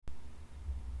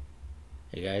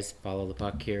Hey guys, follow the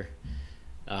puck here.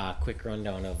 Quick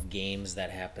rundown of games that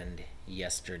happened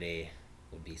yesterday.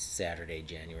 Would be Saturday,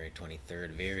 January 23rd.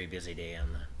 Very busy day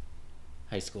on the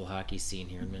high school hockey scene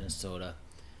here in Minnesota.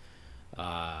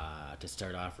 To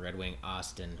start off, Red Wing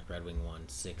Austin. Red Wing won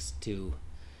 6-2.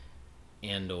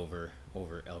 Andover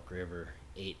over Elk River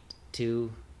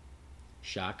 8-2.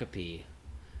 Shakopee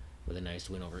with a nice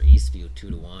win over Eastview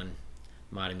 2-1.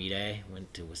 Matamidi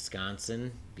went to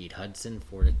Wisconsin, beat Hudson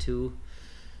 4-2.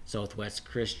 Southwest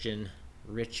Christian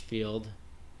Richfield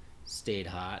stayed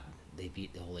hot. They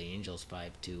beat the Holy Angels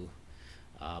 5-2.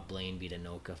 Blaine beat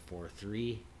Anoka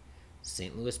 4-3.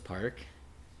 St. Louis Park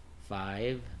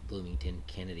 5. Bloomington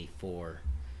Kennedy 4.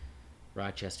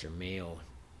 Rochester Mayo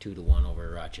 2-1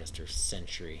 over Rochester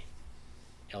Century.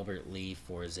 Albert Lee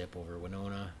 4-0 over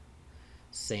Winona.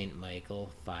 St.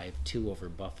 Michael 5-2 over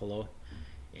Buffalo.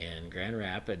 And Grand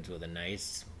Rapids with a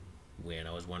nice win.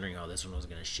 I was wondering how this one was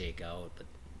going to shake out, but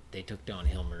they took down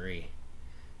Hill Murray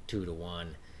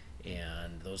 2-1,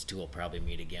 and those two will probably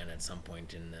meet again at some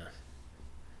point in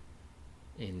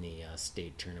the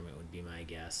state tournament. Would be my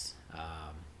guess.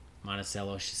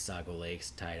 Monticello Chisago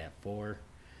Lakes tied at 4.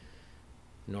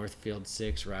 Northfield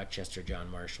 6, Rochester John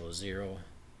Marshall 0,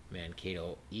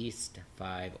 Mankato East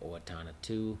 5, Owatonna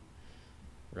 2.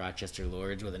 Rochester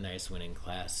Lords with a nice win in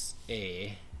Class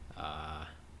A,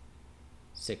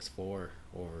 6-4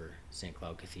 over St.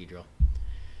 Cloud Cathedral.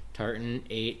 Tartan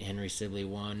 8, Henry Sibley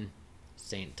 1.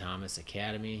 St. Thomas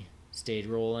Academy stayed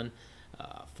rolling,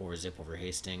 4-0 over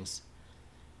Hastings.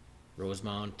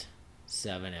 Rosemount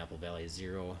 7, Apple Valley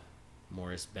 0.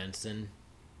 Morris Benson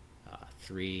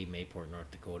 3, Mayport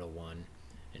North Dakota 1.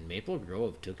 And Maple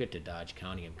Grove took it to Dodge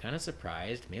County. I'm kind of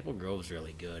surprised. Maple Grove's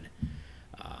really good.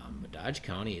 But Dodge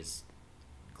County is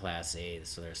Class A,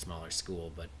 so they're a smaller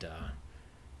school. But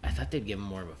I thought they'd give them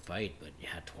more of a fight. But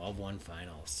yeah, 12-1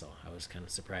 final, so I was kind of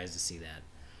surprised to see that.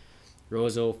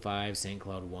 Roseau 5, St.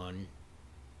 Cloud 1.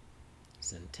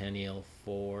 Centennial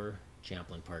 4,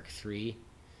 Champlain Park 3.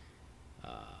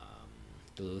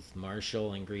 Duluth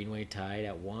Marshall and Greenway tied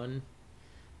at 1.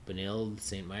 Benilde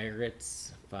St.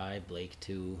 Margaret's 5, Blake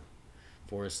 2.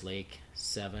 Forest Lake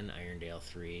 7, Irondale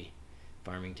 3.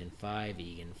 Farmington 5,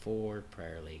 Egan 4,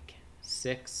 Prior Lake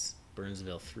 6,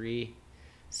 Burnsville 3,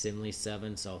 Simley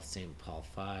 7, South St. Paul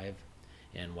 5,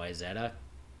 and Wayzata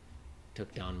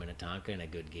took down Minnetonka in a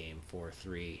good game,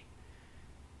 4-3.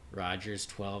 Rogers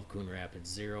 12, Coon Rapids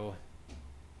 0,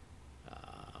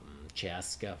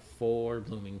 Chaska 4,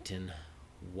 Bloomington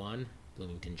 1,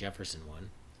 Bloomington Jefferson 1,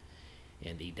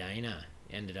 and Edina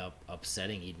ended up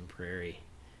upsetting Eden Prairie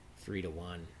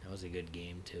 3-1. That was a good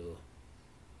game too.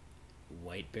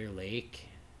 White Bear Lake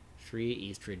 3,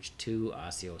 Eastridge 2,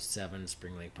 Osseo 7,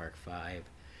 Spring Lake Park 5,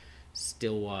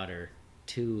 Stillwater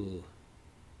 2.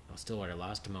 Stillwater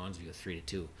lost to Mounds View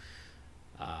 3-2.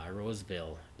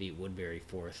 Roseville beat Woodbury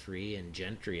 4-3, and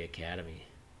Gentry Academy,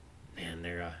 man,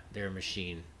 they're a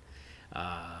machine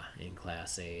in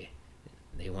Class A.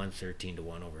 They won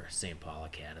 13-1 over St. Paul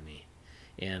Academy,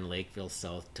 and Lakeville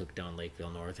South took down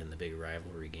Lakeville North in the big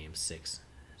rivalry game 6-0.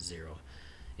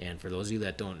 And for those of you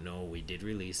that don't know, we did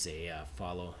release a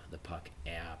Follow the Puck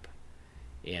app,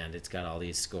 and it's got all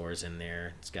these scores in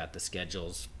there. It's got the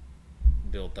schedules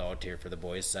built out here for the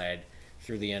boys' side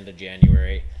through the end of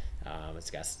January.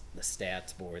 It's got the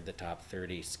stats board, the top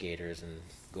 30 skaters and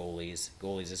goalies.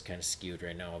 Goalies is kind of skewed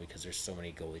right now because there's so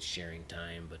many goalies sharing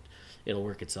time, but it'll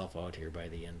work itself out here by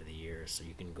the end of the year. So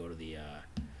you can go to the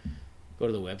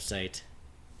website,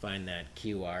 find that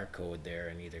QR code there,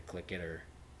 and either click it or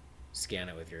scan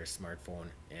it with your smartphone,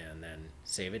 and then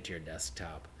save it to your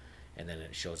desktop, and then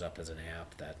it shows up as an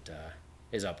app that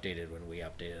is updated when we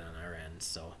update it on our end.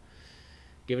 So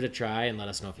give it a try and let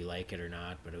us know if you like it or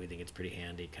not, but we think it's pretty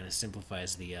handy. It kind of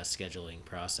simplifies the scheduling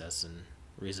process and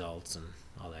results and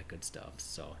all that good stuff.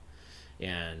 So,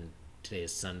 and today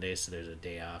is Sunday, so there's a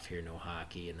day off here, no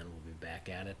hockey, and then we'll be back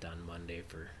at it on Monday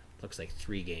for looks like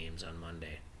 3 games on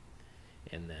Monday,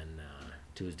 and then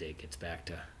Tuesday gets back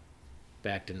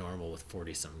to normal with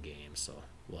 40 some games, so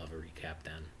we'll have a recap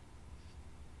then.